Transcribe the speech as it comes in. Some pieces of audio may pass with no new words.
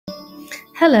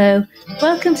Hello,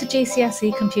 welcome to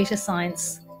GCSE Computer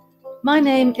Science. My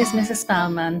name is Mrs.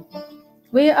 Spellman.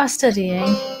 We are studying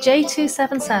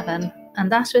J277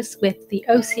 and that is with the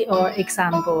OCR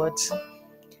exam board.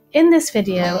 In this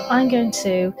video, I'm going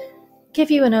to give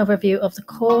you an overview of the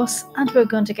course and we're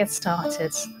going to get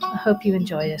started. I hope you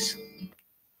enjoy it.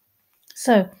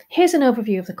 So here's an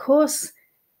overview of the course.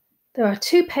 There are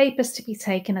 2 papers to be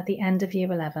taken at the end of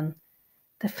Year 11.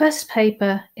 The first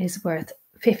paper is worth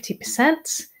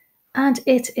 50% and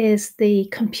it is the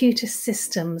computer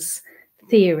systems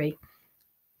theory.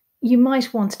 You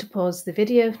might want to pause the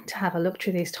video to have a look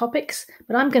through these topics,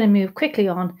 but I'm going to move quickly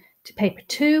on to paper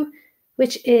 2,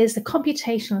 which is the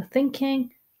computational thinking,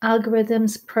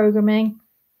 algorithms, programming,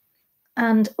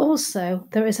 and also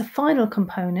there is a final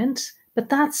component, but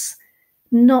that's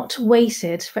not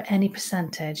weighted for any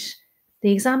percentage.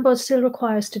 The exam board still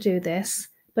requires to do this,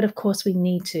 but of course we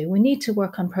need to. We need to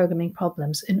work on programming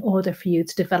problems in order for you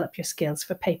to develop your skills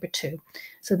for paper 2.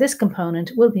 So this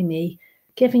component will be me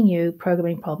giving you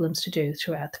programming problems to do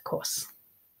throughout the course.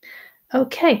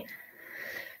 Okay,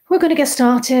 we're going to get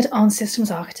started on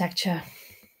systems architecture.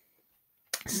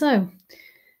 So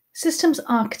systems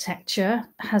architecture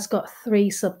has got 3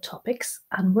 subtopics,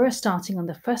 and we're starting on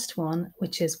the first one,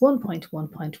 which is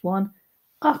 1.1.1,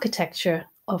 architecture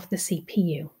of the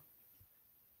CPU.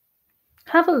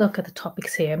 Have a look at the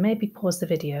topics here, maybe pause the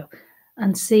video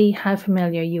and see how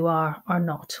familiar you are or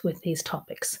not with these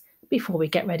topics before we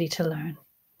get ready to learn.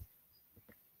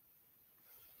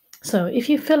 So if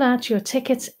you fill out your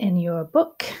tickets in your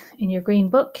book, in your green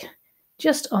book,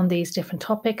 just on these different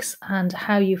topics and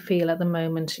how you feel at the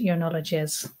moment your knowledge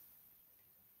is.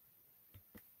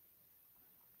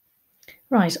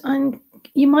 Right,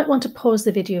 you might want to pause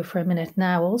the video for a minute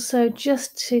now also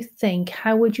just to think,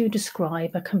 how would you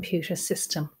describe a computer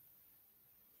system?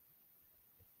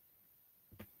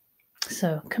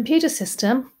 So computer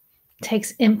system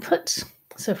takes input.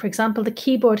 So for example, the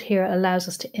keyboard here allows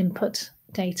us to input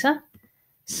data.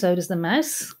 So does the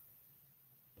mouse.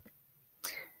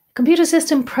 Computer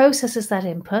system processes that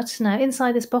input. Now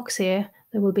inside this box here,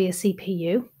 there will be a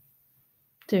CPU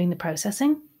doing the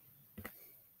processing.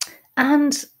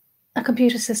 And a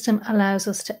computer system allows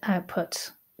us to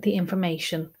output the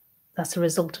information that's a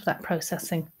result of that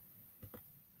processing.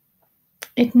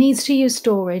 It needs to use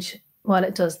storage while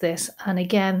it does this. And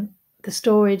again, the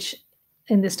storage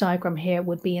in this diagram here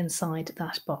would be inside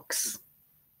that box.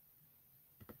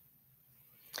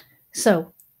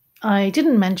 So I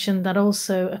didn't mention that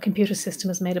also a computer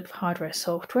system is made up of hardware and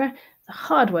software. The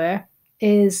hardware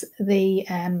is the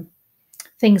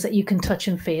things that you can touch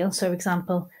and feel. So for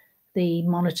example, the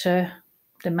monitor,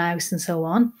 the mouse, and so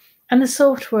on. And the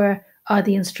software are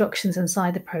the instructions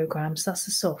inside the programs. That's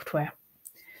the software.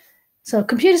 So a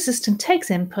computer system takes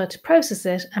input,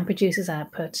 processes it, and produces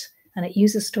output. And it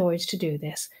uses storage to do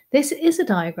this. This is a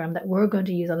diagram that we're going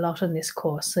to use a lot in this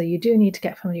course. So you do need to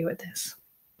get familiar with this.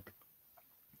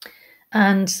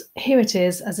 And here it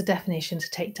is as a definition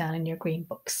to take down in your green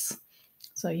books.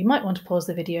 So you might want to pause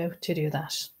the video to do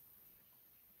that.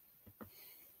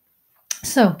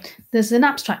 So there's an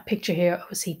abstract picture here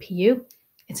of a CPU.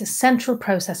 It's a central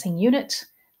processing unit,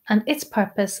 and its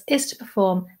purpose is to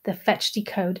perform the fetch,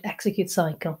 decode, execute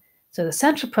cycle. So the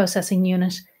central processing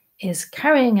unit is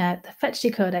carrying out the fetch,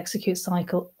 decode, execute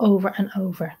cycle over and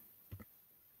over.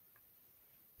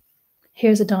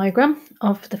 Here's a diagram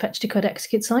of the fetch, decode,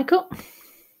 execute cycle.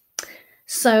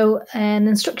 So an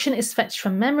instruction is fetched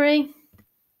from memory.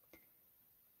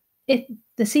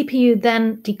 The CPU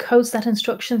then decodes that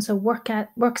instruction, so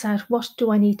works out what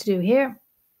do I need to do here,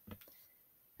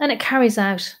 and it carries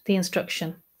out the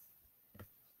instruction.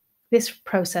 This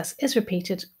process is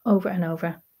repeated over and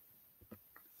over.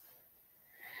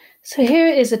 So here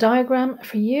is a diagram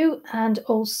for you and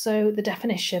also the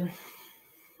definition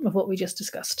of what we just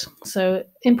discussed. So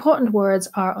important words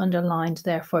are underlined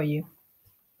there for you.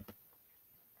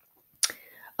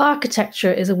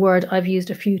 Architecture is a word I've used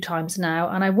a few times now,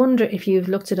 and I wonder if you've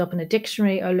looked it up in a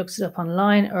dictionary or looked it up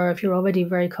online, or if you're already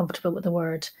very comfortable with the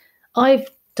word. I've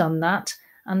done that,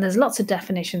 and there's lots of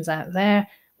definitions out there.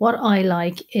 What I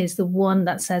like is the one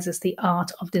that says it's the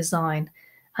art of design.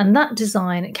 And that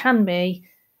design can be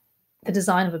the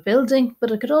design of a building, but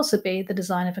it could also be the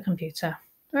design of a computer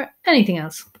or anything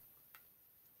else.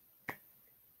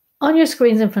 On your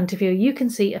screens in front of you, you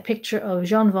can see a picture of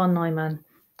John von Neumann,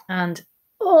 and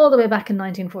all the way back in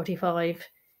 1945,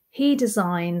 he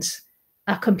designed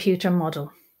a computer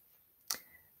model.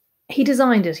 He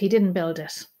designed it, he didn't build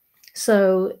it.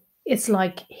 So it's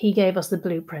like he gave us the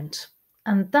blueprint.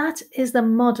 And that is the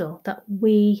model that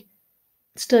we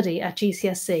study at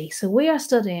GCSE. So we are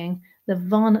studying the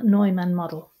von Neumann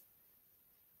model.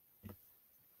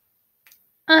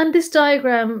 And this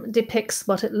diagram depicts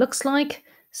what it looks like.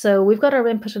 So we've got our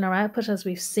input and our output, as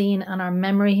we've seen, and our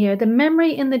memory here. The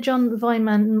memory in the von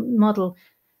Neumann model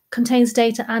contains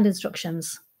data and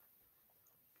instructions.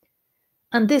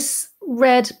 And this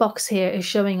red box here is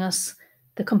showing us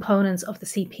the components of the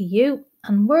CPU,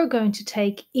 and we're going to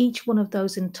take each one of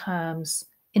those in turn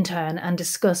and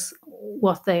discuss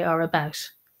what they are about.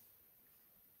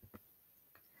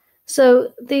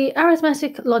 So the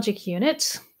arithmetic logic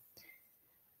unit,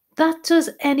 that does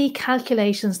any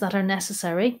calculations that are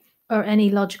necessary or any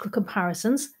logical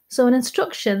comparisons. So an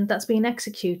instruction that's being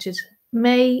executed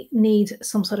may need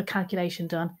some sort of calculation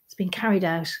done. It's being carried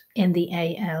out in the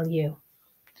ALU.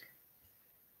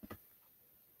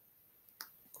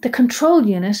 The control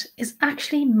unit is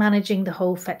actually managing the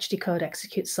whole fetch, decode,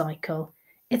 execute cycle.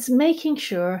 It's making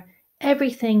sure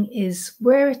everything is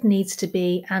where it needs to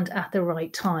be and at the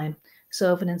right time.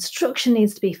 So if an instruction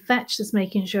needs to be fetched, it's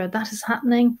making sure that is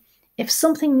happening. If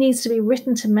something needs to be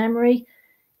written to memory,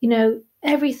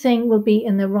 everything will be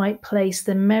in the right place.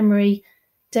 The memory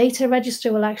data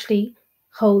register will actually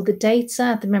hold the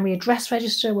data. The memory address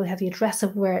register will have the address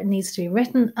of where it needs to be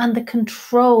written, and the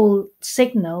control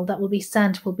signal that will be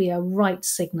sent will be a write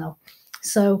signal.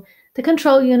 So the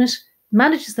control unit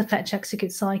manages the fetch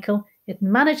execute cycle. It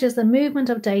manages the movement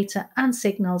of data and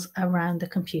signals around the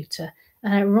computer.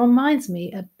 And it reminds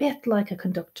me a bit like a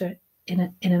conductor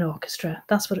in an orchestra.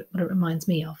 That's what it reminds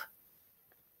me of.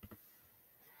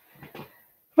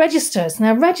 Registers.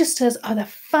 Now, registers are the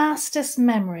fastest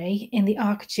memory in the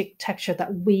architecture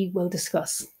that we will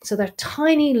discuss. So they're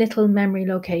tiny little memory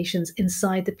locations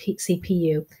inside the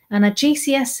CPU. And at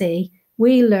GCSE,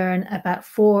 we learn about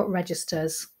 4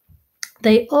 registers.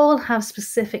 They all have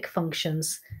specific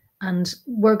functions, and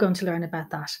we're going to learn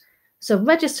about that. So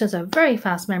registers are very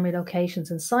fast memory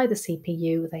locations inside the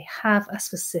CPU. They have a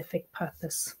specific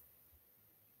purpose.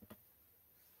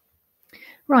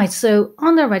 Right, so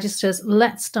on the registers,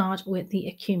 let's start with the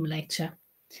accumulator.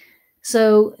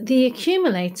 So the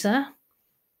accumulator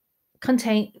can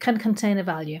contain a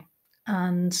value.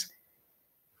 And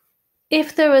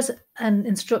if there is an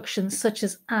instruction such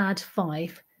as add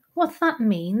 5, what that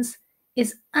means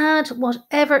is add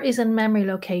whatever is in memory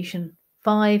location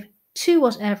 5 to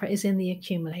whatever is in the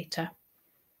accumulator.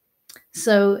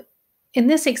 So in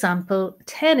this example,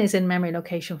 10 is in memory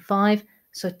location 5.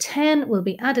 So 10 will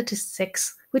be added to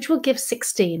 6, which will give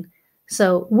 16.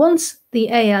 So once the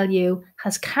ALU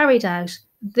has carried out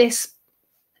this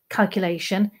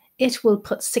calculation, it will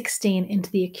put 16 into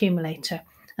the accumulator.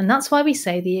 And that's why we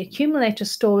say the accumulator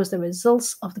stores the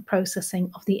results of the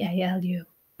processing of the ALU.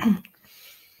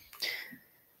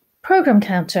 Program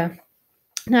counter.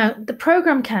 Now, the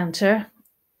program counter,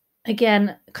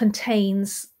 again,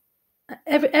 contains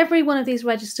every one of these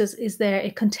registers is there.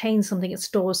 It contains something. It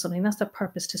stores something. That's the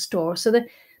purpose, to store. So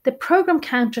the program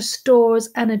counter stores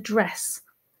an address,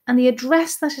 and the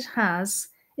address that it has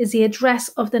is the address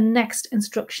of the next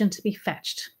instruction to be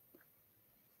fetched.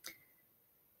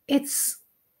 It's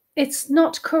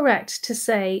not correct to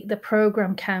say the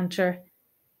program counter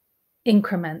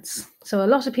increments. So a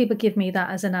lot of people give me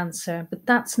that as an answer, but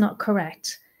that's not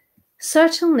correct.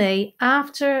 Certainly,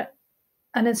 after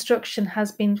an instruction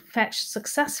has been fetched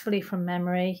successfully from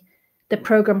memory, the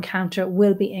program counter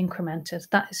will be incremented.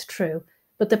 That is true.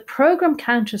 But the program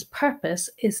counter's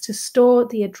purpose is to store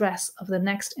the address of the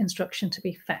next instruction to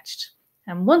be fetched.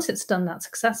 And once it's done that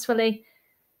successfully,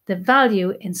 the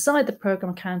value inside the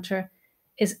program counter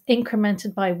is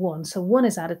incremented by 1. So 1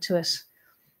 is added to it.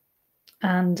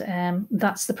 And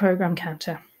that's the program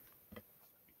counter.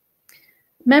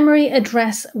 Memory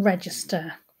address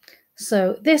register.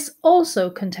 So this also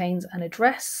contains an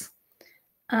address,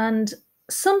 and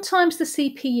sometimes the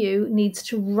CPU needs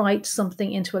to write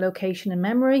something into a location in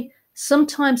memory.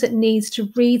 Sometimes it needs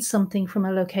to read something from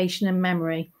a location in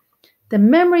memory. The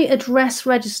memory address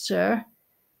register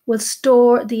will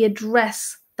store the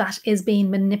address that is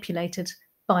being manipulated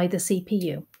by the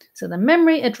CPU. So the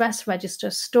memory address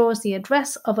register stores the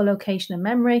address of a location in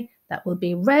memory that will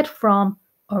be read from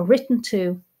or written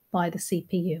to by the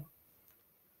CPU.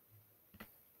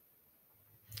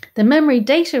 The memory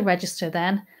data register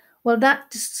then, well,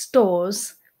 that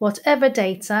stores whatever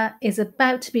data is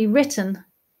about to be written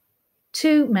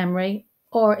to memory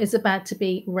or is about to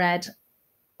be read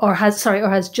or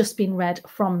has just been read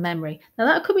from memory. Now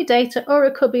that could be data or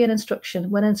it could be an instruction.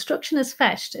 When an instruction is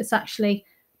fetched, it's actually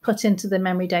put into the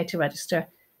memory data register.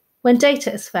 When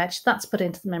data is fetched, that's put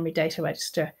into the memory data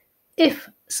register. If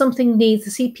something the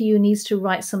CPU needs to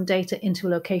write some data into a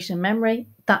location in memory,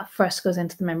 that first goes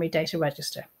into the memory data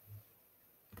register.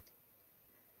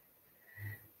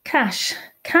 Cache.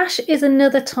 Cache is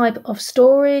another type of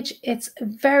storage. It's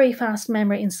very fast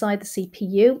memory inside the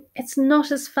CPU. It's not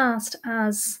as fast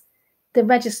as the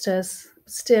registers,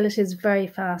 still it is very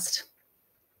fast.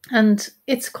 And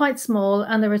it's quite small,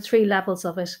 and there are 3 levels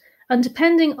of it. And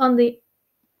depending on the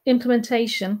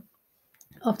implementation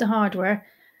of the hardware,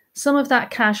 some of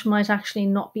that cache might actually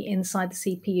not be inside the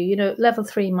CPU. You know, level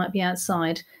 3 might be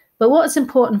outside. But what's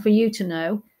important for you to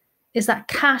know is that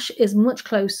cache is much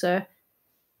closer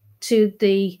to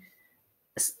the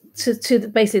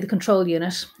basically the control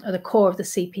unit or the core of the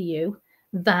CPU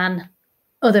than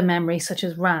other memory such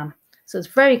as RAM. So it's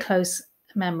very close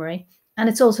memory, and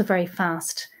it's also very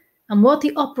fast. And what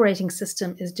the operating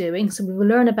system is doing, so we will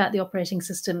learn about the operating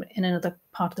system in another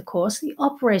part of the course. The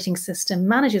operating system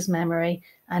manages memory,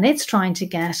 and it's trying to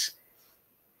get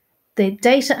the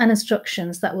data and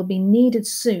instructions that will be needed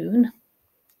soon.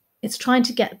 It's trying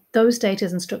to get those data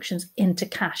and instructions into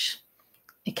cache.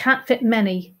 It can't fit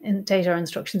many data or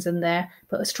instructions in there,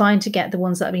 but it's trying to get the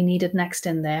ones that will be needed next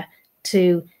in there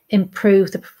to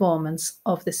improve the performance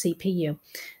of the CPU.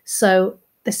 So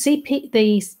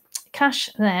the cache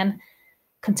then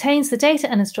contains the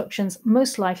data and instructions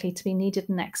most likely to be needed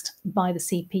next by the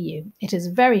CPU. It is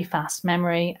very fast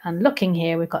memory, and looking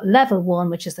here, we've got level 1,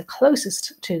 which is the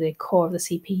closest to the core of the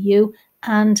CPU,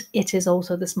 and it is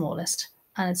also the smallest,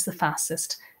 and it's the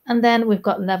fastest. And then we've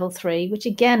got level 3, which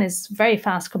again is very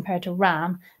fast compared to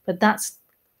RAM, but that's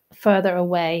further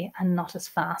away and not as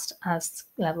fast as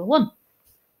level 1.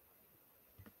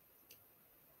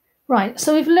 Right,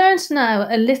 so we've learned now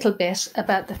a little bit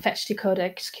about the fetch, decode,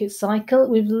 execute cycle.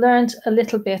 We've learned a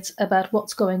little bit about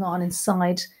what's going on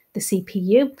inside the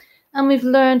CPU, and we've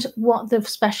learned what the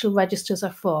special registers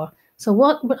are for. So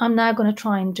what I'm now going to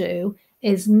try and do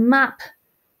is map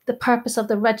the purpose of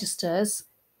the registers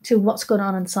to what's going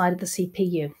on inside of the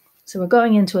CPU. So we're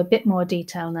going into a bit more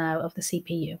detail now of the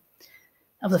CPU,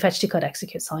 of the fetch, decode,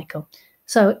 execute cycle.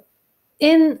 So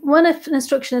when an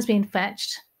instruction is being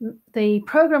fetched, the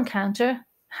program counter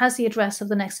has the address of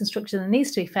the next instruction that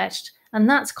needs to be fetched, and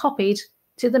that's copied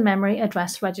to the memory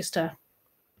address register.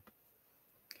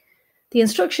 The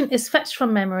instruction is fetched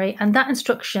from memory, and that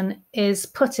instruction is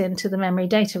put into the memory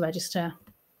data register.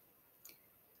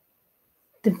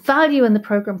 The value in the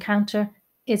program counter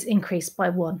is increased by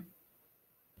 1.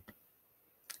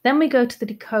 Then we go to the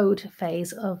decode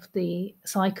phase of the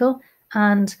cycle,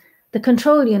 and the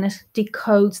control unit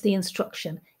decodes the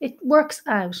instruction. It works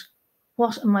out,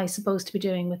 what am I supposed to be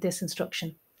doing with this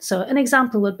instruction? So an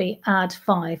example would be add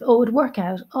 5. Or it would work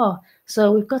out,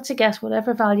 so we've got to get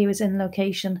whatever value is in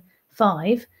location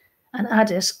 5 and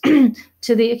add it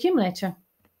to the accumulator.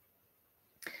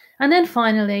 And then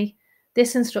finally,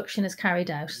 this instruction is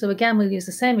carried out. So again, we'll use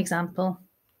the same example.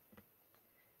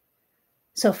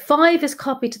 So 5 is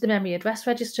copied to the memory address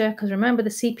register, because remember the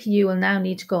CPU will now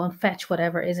need to go and fetch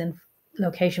whatever is in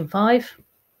location 5.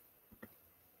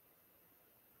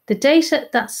 The data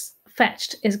that's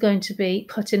fetched is going to be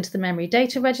put into the memory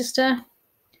data register.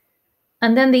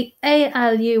 And then the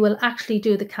ALU will actually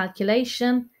do the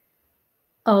calculation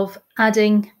of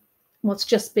adding what's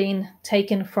just been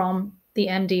taken from the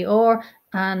MDR,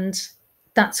 and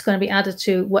that's going to be added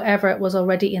to whatever it was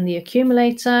already in the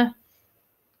accumulator.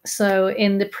 So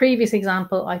in the previous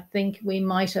example, I think we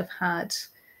might have had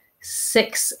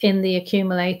 6 in the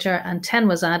accumulator and 10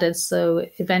 was added. So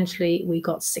eventually we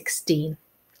got 16,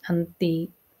 and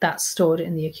that's stored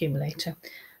in the accumulator.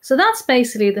 So that's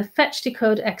basically the fetch,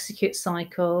 decode, execute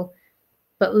cycle,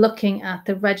 but looking at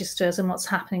the registers and what's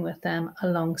happening with them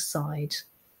alongside.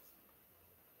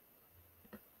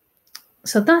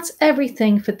 So that's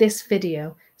everything for this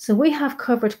video. So we have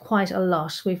covered quite a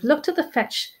lot. We've looked at the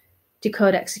fetch,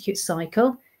 decode, execute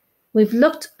cycle. We've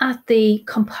looked at the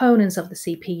components of the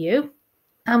CPU,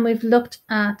 and we've looked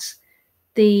at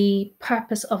the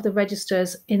purpose of the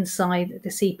registers inside the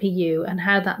CPU and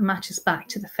how that matches back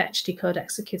to the fetch, decode,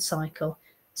 execute cycle.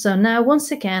 So now,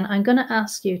 once again, I'm going to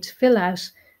ask you to fill out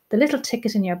the little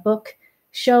ticket in your book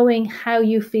showing how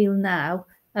you feel now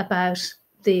about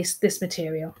this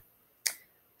material.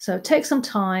 So take some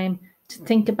time to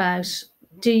think about,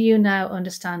 do you now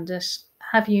understand it?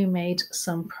 Have you made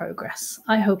some progress?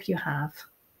 I hope you have.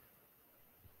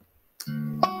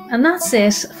 And that's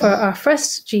it for our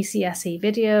first GCSE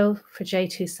video for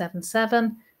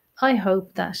J277. I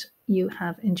hope that you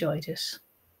have enjoyed it.